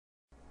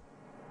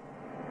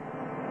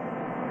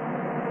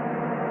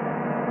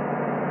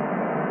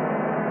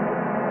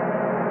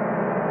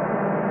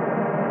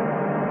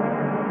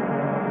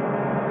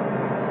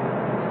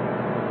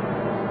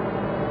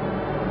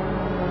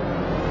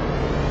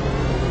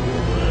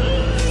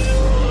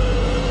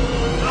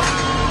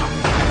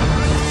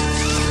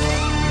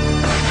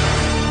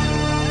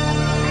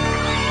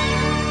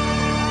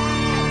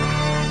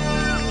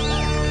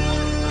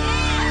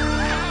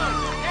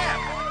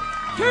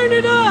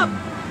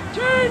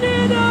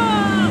it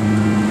up!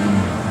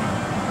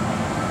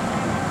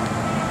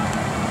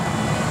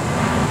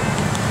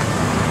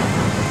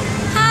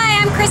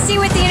 Hi, I'm Christy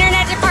with the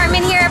Internet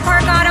Department here at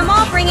Park Auto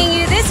Mall, bringing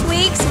you this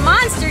week's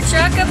Monster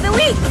Truck of the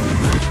Week.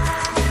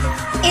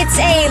 It's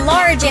a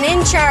large and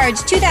in-charge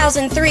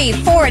 2003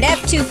 Ford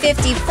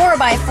F250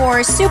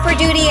 4x4 Super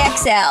Duty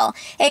XL.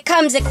 It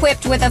comes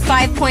equipped with a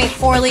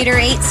 5.4-liter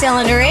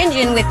 8-cylinder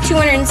engine with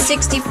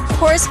 260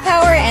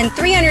 horsepower and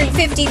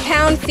 350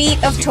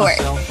 pound-feet of torque.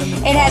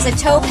 It has a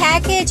tow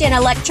package and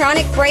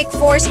electronic brake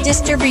force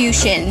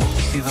distribution,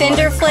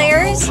 fender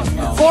flares,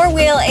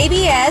 4-wheel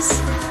ABS,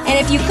 and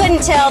if you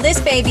couldn't tell, this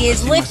baby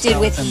is lifted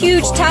with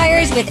huge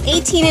tires with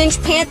 18-inch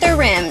Panther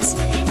rims.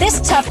 This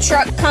tough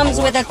truck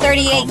comes with a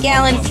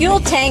 38-gallon fuel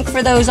tank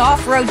for those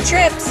off-road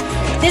trips.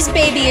 This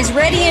baby is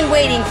ready and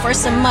waiting for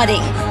some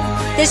mudding.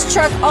 This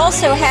truck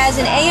also has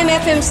an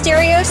AM/FM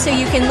stereo so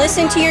you can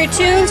listen to your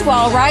tunes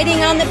while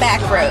riding on the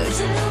back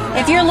roads.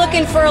 If you're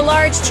looking for a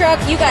large truck,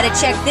 you gotta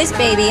check this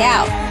baby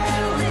out.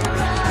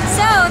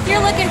 So, if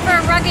you're looking for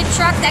a rugged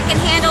truck that can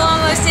handle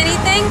almost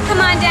anything,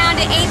 come on down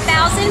to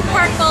 8000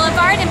 Park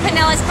Boulevard in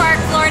Pinellas Park,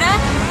 Florida.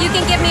 You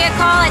can give me a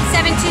call at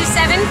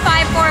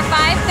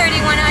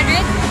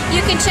 727-545-3100.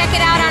 You can check it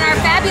out on our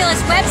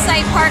fabulous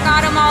website,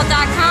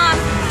 parkautomall.com.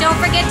 Don't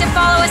forget to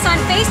follow us on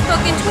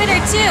Facebook and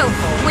Twitter, too.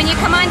 When you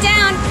come on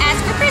down,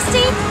 ask for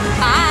Christy.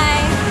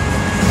 Bye.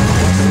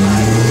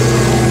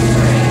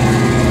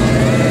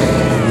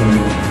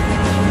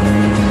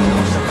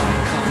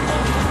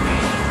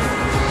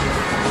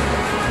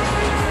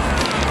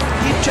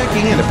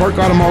 Checking in at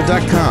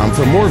parkautomall.com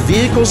for more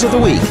vehicles of the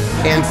week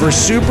and for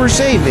super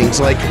savings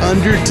like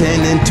under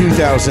 10 in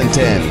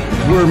 2010,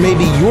 where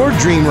maybe your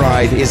dream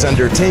ride is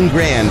under 10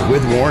 grand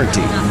with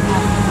warranty. Here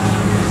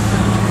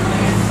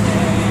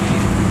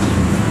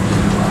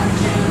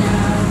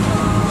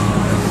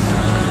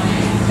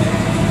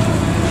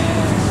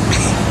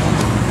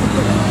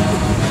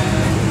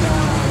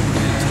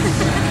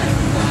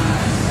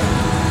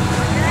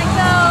I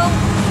go.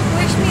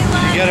 Wish me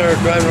luck. You got her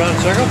driving around in a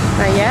circle?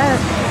 Not yet.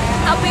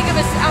 How big of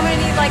a... I'm going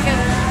to need like a...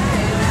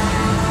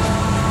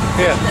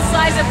 Yeah. the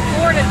size of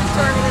Florida to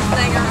turn this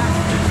thing around.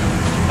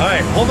 All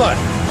right, hold on.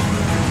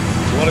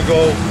 You want to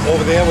go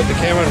over there with the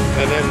camera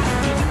and then